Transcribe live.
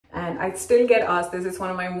and I still get asked this. It's one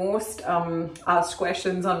of my most asked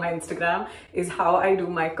questions on my Instagram, is how I do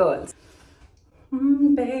my curls.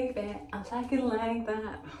 Baby, I like it like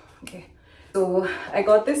that. Okay, so I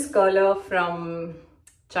got this curler from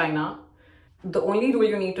China. The only rule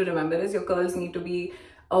you need to remember is your curls need to be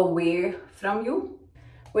away from you,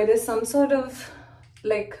 where there's some sort of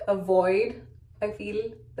like a void, I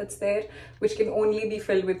feel, that's there, which can only be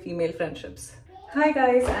filled with female friendships. Hi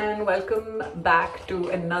guys, and welcome back to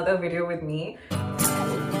another video with me.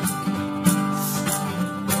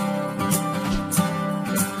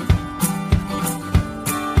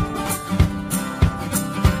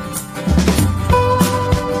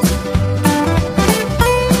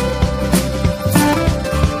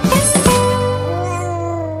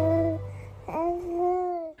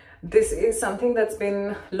 This is something that's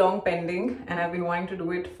been long pending, and I've been wanting to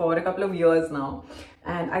do it for a couple of years now,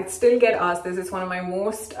 and I still get asked this. It's one of my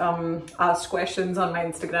most asked questions on my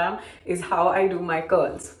Instagram, is how I do my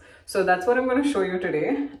curls. So that's what I'm going to show you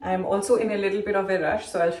today. I'm also in a little bit of a rush,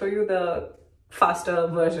 so I'll show you the faster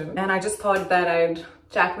version, and I just thought that I'd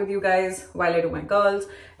chat with you guys while I do my curls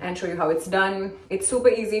and show you how it's done. It's super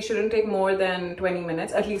easy, shouldn't take more than 20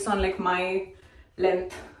 minutes, at least on like my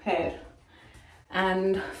length hair.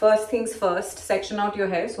 And first things first, section out your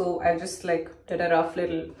hair. So I just like did a rough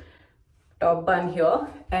little top bun here,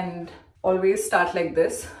 and always start like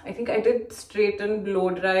this. I think I did straighten, blow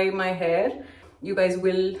dry my hair. You guys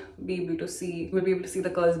will be able to see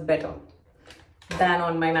the curls better than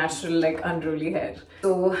on my natural like unruly hair.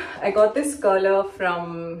 So I got this curler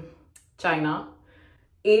from China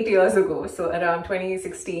 8 years ago. So around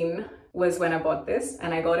 2016 was when I bought this,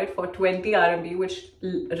 and I got it for 20 RMB, which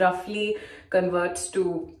roughly converts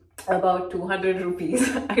to about 200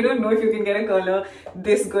 rupees. I don't know if you can get a curler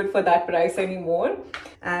this good for that price anymore,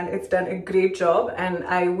 and it's done a great job, and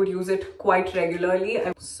I would use it quite regularly.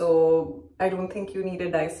 So I don't think you need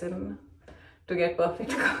a Dyson to get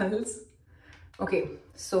perfect curls. Okay,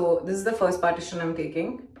 so this is the first partition I'm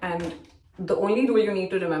taking, and the only rule you need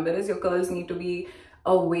to remember is your curls need to be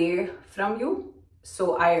away from you.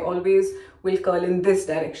 So I always will curl in this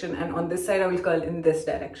direction, and on this side I will curl in this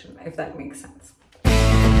direction, if that makes sense. So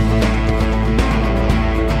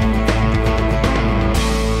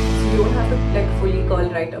you don't have to like fully curl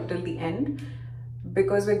right up till the end,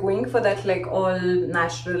 because we're going for that like all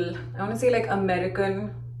natural, I want to say like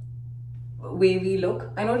American wavy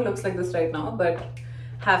look. I know it looks like this right now, but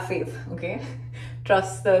have faith, okay?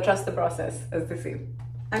 Trust the process, as they say.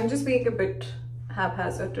 I'm just being a bit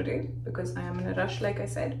haphazard today because I am in a rush, like I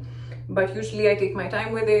said, but usually I take my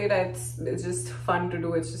time with it. It's just fun to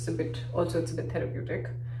do. It's just a bit, also it's a bit therapeutic,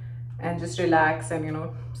 and just relax, and you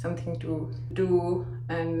know, something to do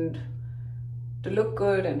and to look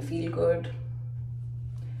good and feel good.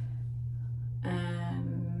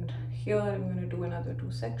 And here I'm going to do another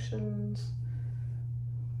 2 sections.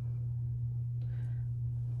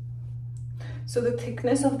 So the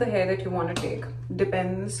thickness of the hair that you want to take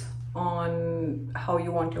depends on how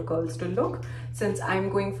you want your curls to look. Since I'm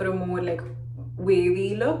going for a more like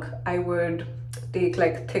wavy look, I would take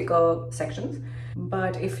like thicker sections,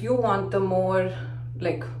 but if you want the more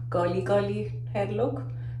like curly hair look,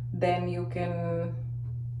 then you can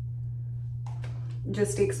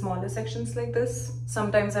just take smaller sections like this.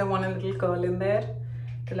 Sometimes I want a little curl in there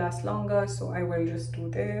to last longer, so I will just do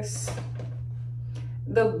this.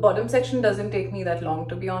 The bottom section doesn't take me that long,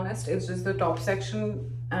 to be honest. It's just the top section,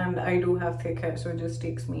 and I do have thick hair, so it just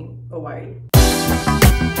takes me a while.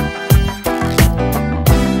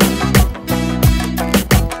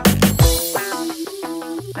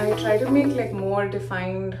 I try to make like more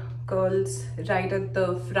defined curls right at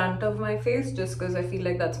the front of my face, just because I feel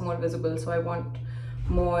like that's more visible. So I want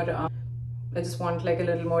more, I just want like a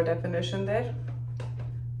little more definition there.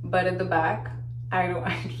 But at the back, I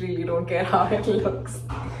really don't care how it looks.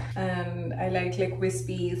 And I like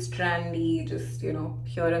wispy, strandy, just, you know,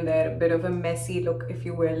 here and there, a bit of a messy look, if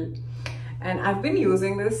you will. And I've been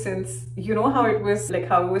using this since, you know how it was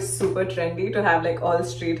super trendy to have like all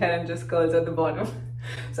straight hair and just curls at the bottom.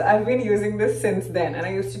 So I've been using this since then, and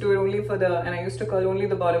I used to do it only and I used to curl only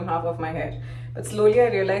the bottom half of my hair. But slowly I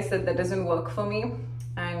realized that that doesn't work for me.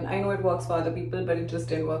 And I know it works for other people, but it just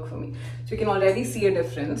didn't work for me. So you can already see a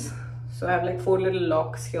difference. So I have like 4 little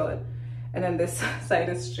locks here, and then this side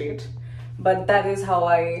is straight. But that is how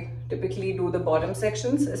I typically do the bottom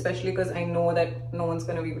sections, especially because I know that no one's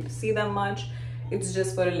going to be able to see them much. It's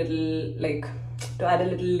just for a little, like, to add a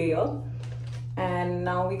little layer. And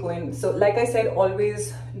now we go in. So like I said,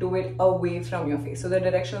 always do it away from your face. So the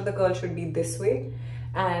direction of the curl should be this way,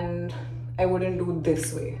 and I wouldn't do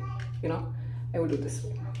this way, you know, I would do this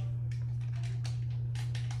way.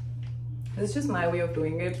 It's just my way of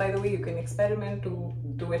doing it. By the way, you can experiment to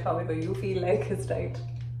do it however you feel like is right.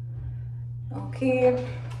 Okay.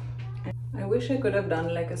 I wish I could have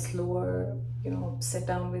done like a slower, you know, sit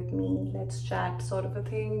down with me, let's chat sort of a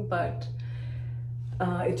thing, but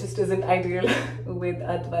it just isn't ideal with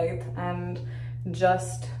Advait, and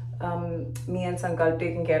just me and Sankalp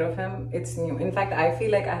taking care of him. It's new. In fact, I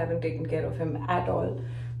feel like I haven't taken care of him at all,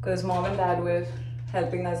 because mom and dad were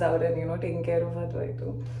helping us out and, you know, taking care of Advait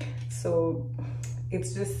too. So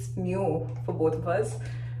it's just new for both of us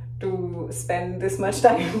to spend this much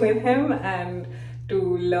time with him and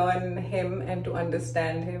to learn him and to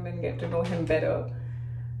understand him and get to know him better.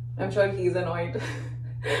 I'm sure he's annoyed.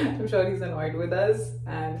 I'm sure he's annoyed with us,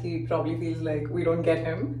 and he probably feels like we don't get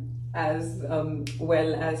him as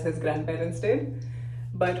well as his grandparents did.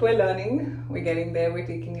 But we're learning, we're getting there, we're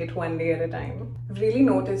taking it one day at a time. I've really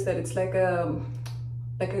noticed that it's like a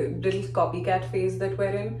little copycat phase that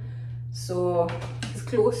we're in. So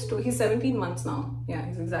he's 17 months now. Yeah,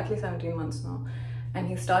 he's exactly 17 months now. And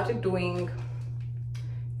he started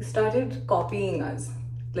copying us,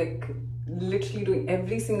 like literally doing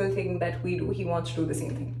every single thing that we do. He wants to do the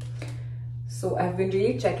same thing. So I've been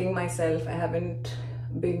really checking myself. I haven't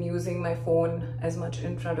been using my phone as much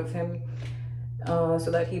in front of him so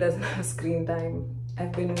that he doesn't have screen time.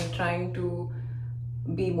 I've been trying to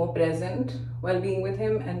be more present while being with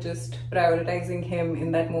him and just prioritizing him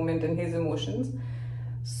in that moment and his emotions,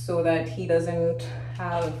 so that he doesn't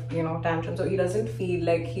have, you know, tantrums, or he doesn't feel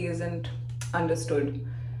like he isn't understood.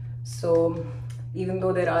 So even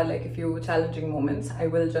though there are like a few challenging moments, I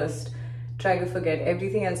will just try to forget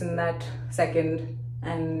everything else in that second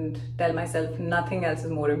and tell myself nothing else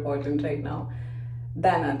is more important right now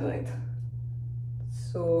than Advait.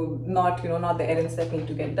 So not, you know, not the errands that need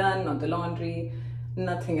to get done, not the laundry,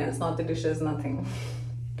 nothing else, not the dishes, nothing.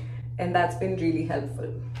 And that's been really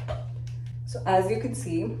helpful. So as you can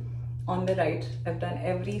see on the right, I've done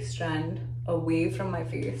every strand away from my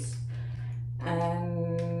face,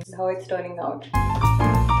 and this is how it's turning out.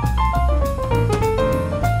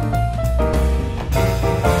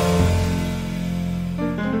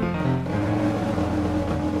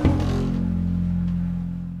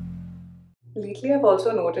 Lately, I've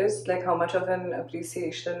also noticed like how much of an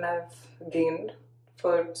appreciation I've gained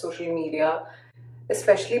for social media,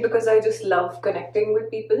 especially because I just love connecting with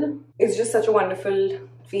people. It's just such a wonderful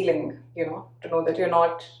feeling, you know, to know that you're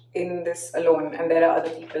not in this alone and there are other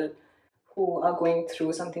people who are going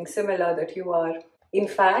through something similar that you are. In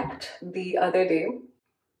fact, the other day,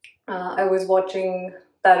 I was watching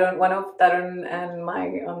one of Tarun and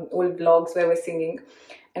my old vlogs where we're singing,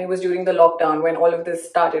 and it was during the lockdown when all of this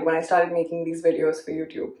started, when I started making these videos for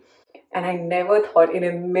YouTube. And I never thought in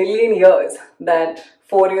a million years that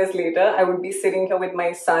 4 years later, I would be sitting here with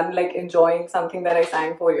my son, like enjoying something that I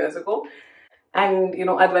sang 4 years ago. And, you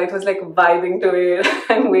know, Advait was like vibing to it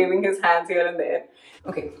and waving his hands here and there.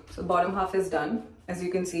 Okay, so bottom half is done. As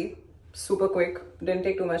you can see, super quick, didn't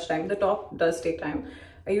take too much time. The top does take time.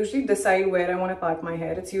 I usually decide where I want to part my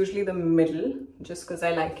hair. It's usually the middle, just because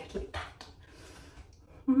I like it like that.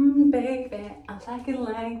 Baby, I like it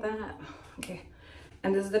like that. Okay,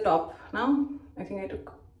 and this is the top now. I think I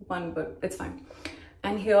took one, but it's fine.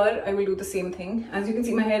 And here I will do the same thing. As you can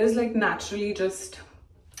see, my hair is like naturally just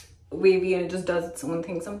wavy and it just does its own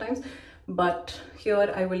thing sometimes. But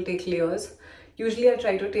here I will take layers. Usually I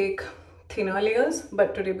try to take thinner layers,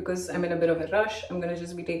 but today because I'm in a bit of a rush, I'm gonna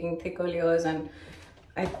just be taking thicker layers, and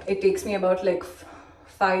it takes me about like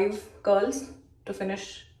 5 curls to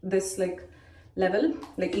finish this like level,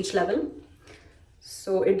 like each level.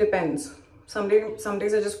 So it depends. Some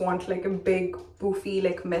days I just want like a big poofy,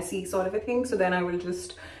 like messy sort of a thing, so then I will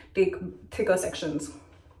just take thicker sections.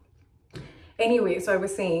 Anyway, so I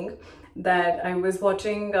was saying that I was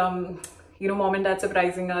watching you know, mom and dad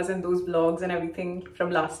surprising us and those vlogs and everything from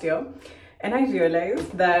last year, and I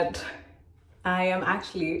realized that I am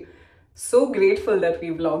actually so grateful that we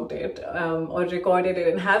vlogged it or recorded it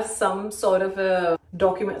and have some sort of a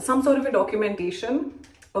documentation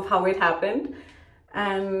of how it happened.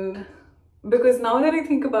 And because now that I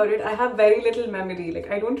think about it, I have very little memory. Like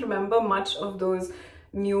I don't remember much of those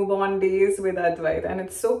newborn days with Advait, and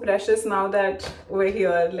it's so precious now that we're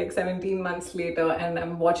here like 17 months later and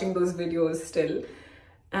I'm watching those videos still,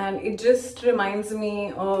 and it just reminds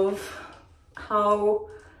me of how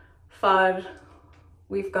far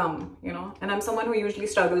we've come, you know. And I'm someone who usually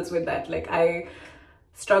struggles with that. Like I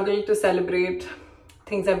struggle to celebrate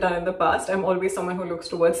things I've done in the past. I'm always someone who looks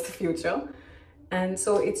towards the future, and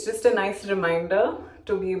so it's just a nice reminder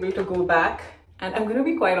to be able to go back And I'm gonna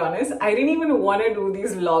be quite honest, I didn't even want to do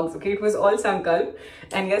these vlogs, okay? It was all Sankalp.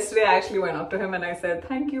 And yesterday I actually went up to him and I said,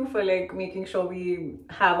 thank you for like making sure we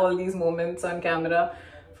have all these moments on camera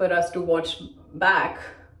for us to watch back.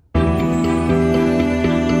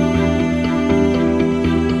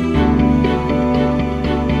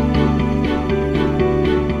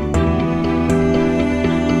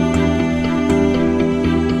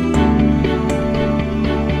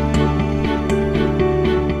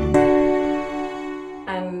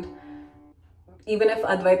 Even if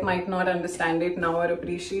Advait might not understand it now or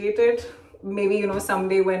appreciate it, maybe, you know,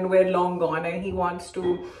 someday when we're long gone and he wants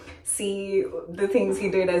to see the things he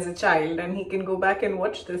did as a child and he can go back and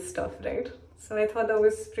watch this stuff, right? So I thought that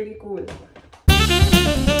was pretty cool.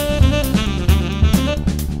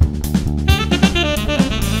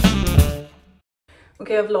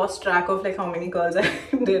 Okay, I've lost track of like how many curls I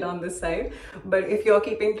did on this side, but if you're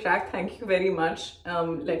keeping track, thank you very much.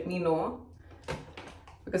 Let me know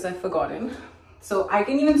because I've forgotten. So I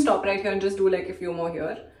can even stop right here and just do like a few more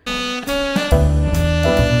here.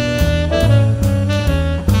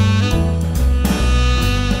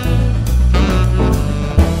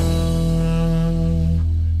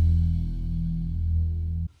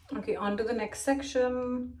 Okay, on to the next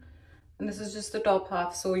section. And this is just the top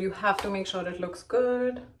half, so you have to make sure it looks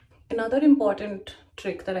good. Another important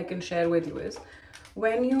trick that I can share with you is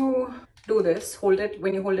when you do this, hold it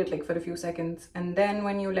like for a few seconds, and then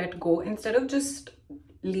when you let go, instead of just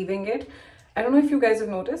leaving it, I don't know if you guys have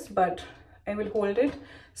noticed, but I will hold it,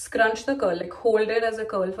 scrunch the curl, like hold it as a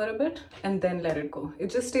curl for a bit and then let it go.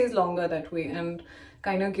 It just stays longer that way and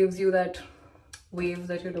kind of gives you that wave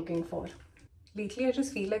that you're looking for. Lately I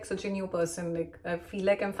just feel like such a new person. Like I feel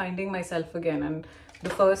like I'm finding myself again, and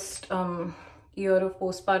the first year of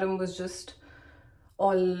postpartum was just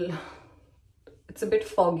all, it's a bit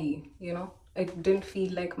foggy, you know. I didn't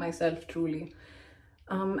feel like myself truly.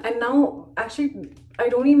 And now actually I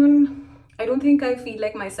don't think I feel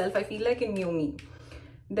like myself. I feel like a new me.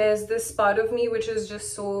 There's this part of me which is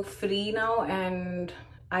just so free now, and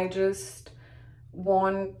I just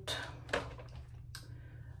want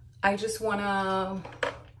to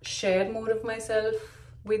share more of myself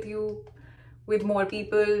with you, with more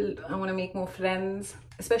people. I want to make more friends,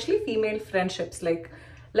 especially female friendships. Like,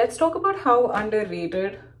 let's talk about how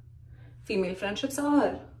underrated female friendships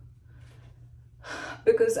are.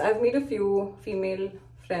 Because I've made a few female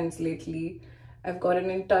friends lately. I've gotten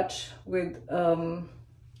in touch with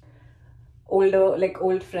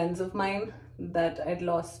old friends of mine that I'd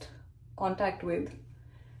lost contact with.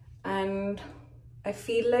 And I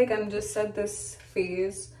feel like I'm just at this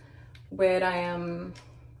phase where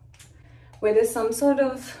there's some sort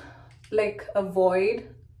of like a void,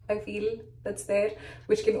 I feel, that's there,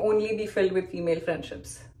 which can only be filled with female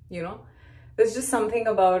friendships, you know? There's just something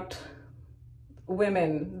about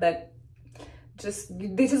women that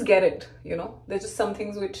they just get it, you know? There's just some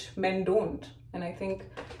things which men don't. And I think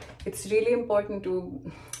it's really important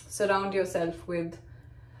to surround yourself with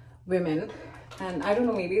women. And I don't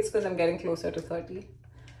know, maybe it's because I'm getting closer to 30.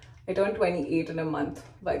 I turned 28 in a month,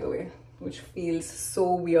 by the way, which feels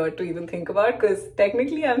so weird to even think about because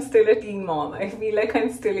technically I'm still a teen mom. I feel like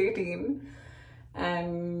I'm still 18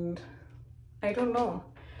 and I don't know.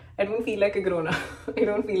 I don't feel like a grown-up. I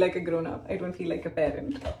don't feel like a grown-up. I don't feel like a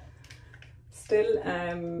parent still,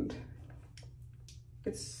 and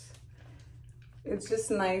it's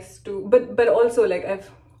just nice to, but also like I've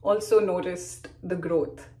also noticed the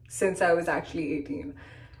growth since I was actually 18.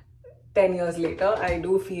 10 years later, I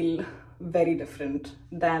do feel very different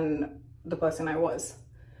than the person I was.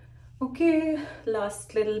 Okay,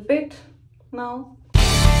 last little bit now.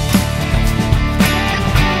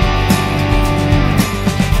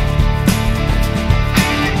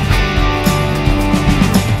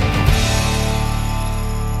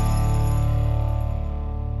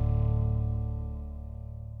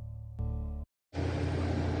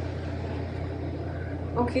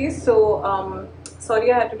 Okay, so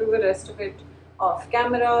sorry I had to do the rest of it off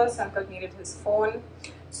camera. Sankalp needed his phone.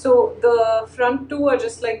 So the front two are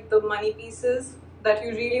just like the money pieces that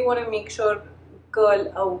you really want to make sure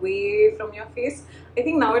curl away from your face. I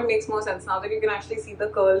think now it makes more sense. Now that you can actually see the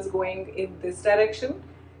curls going in this direction,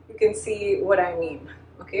 you can see what I mean,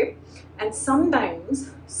 okay? And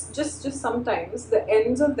sometimes, just sometimes, the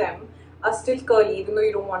ends of them are still curly even though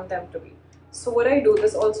you don't want them to be. So what I do,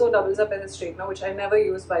 this also doubles up as a straightener, which I never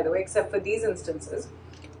use, by the way, except for these instances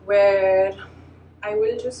where I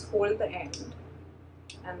will just hold the end,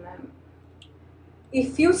 and then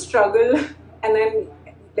if you struggle and then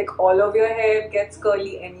like all of your hair gets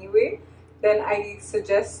curly anyway, then I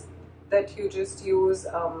suggest that you just use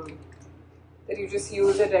that you just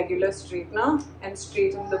use a regular straightener and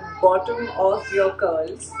straighten the bottom of your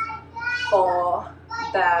curls for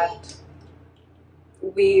that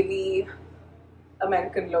wavy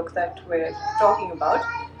American look that we're talking about.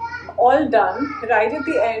 All done. Right at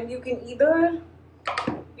the end, you can either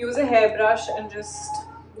use a hairbrush and just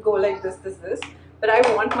go like this, but I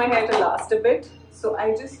want my hair to last a bit, so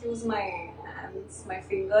I just use my hands, my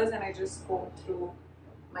fingers, and I just comb through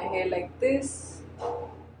my hair like this,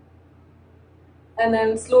 and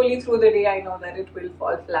then slowly through the day I know that it will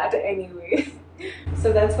fall flat anyway.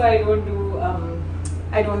 So that's why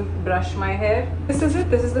I don't brush my hair. This is it.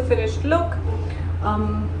 This is the finished look.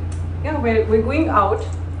 Yeah, we're going out.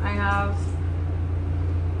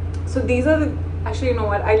 So these are the, actually, you know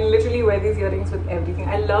what, I literally wear these earrings with everything.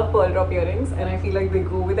 I love pearl drop earrings and I feel like they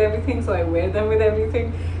go with everything, so I wear them with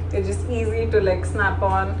everything. They're just easy to like snap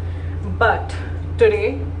on. But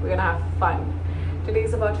today we're gonna have fun. Today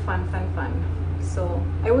is about fun. So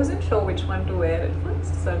I wasn't sure which one to wear at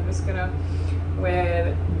first, so I'm just gonna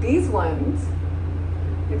wear these ones.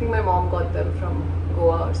 I think my mom got them from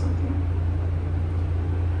Goa or something.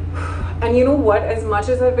 And you know what, as much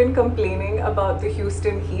as I've been complaining about the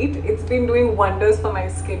Houston heat, it's been doing wonders for my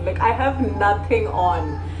skin. Like, I have nothing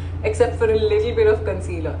on except for a little bit of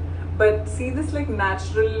concealer, but see this like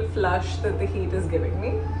natural flush that the heat is giving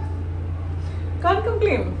me. Can't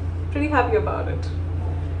complain. Pretty happy about it.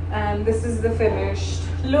 And this is the finished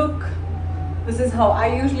look. This is how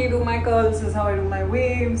I usually do my curls. This is how I do my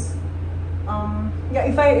waves. Yeah,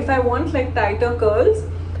 if I want like tighter curls,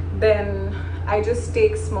 then I just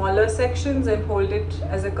take smaller sections and hold it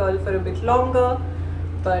as a curl for a bit longer.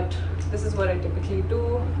 But this is what I typically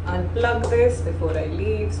do. Unplug this before I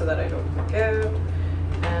leave so that I don't forget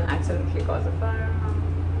and accidentally cause a fire.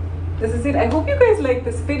 This is it. I hope you guys liked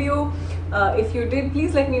this video. If you did,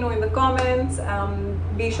 please let me know in the comments.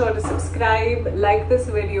 Be sure to subscribe, like this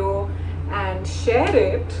video, and share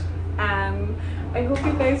it. And I hope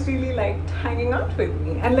you guys really liked hanging out with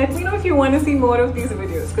me. And let me know if you want to see more of these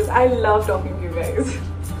videos, because I love talking to you guys.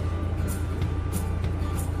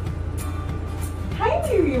 Hi,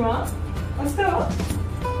 Nirima. What's up?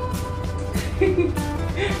 You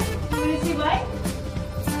want to say bye?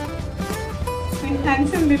 My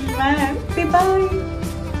handsome little man. Say bye.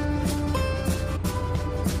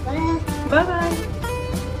 Bye. Bye.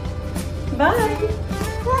 Bye.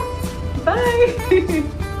 Bye.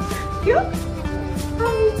 Cute.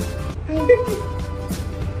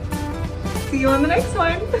 See you on the next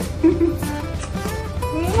one.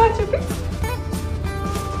 Watch it.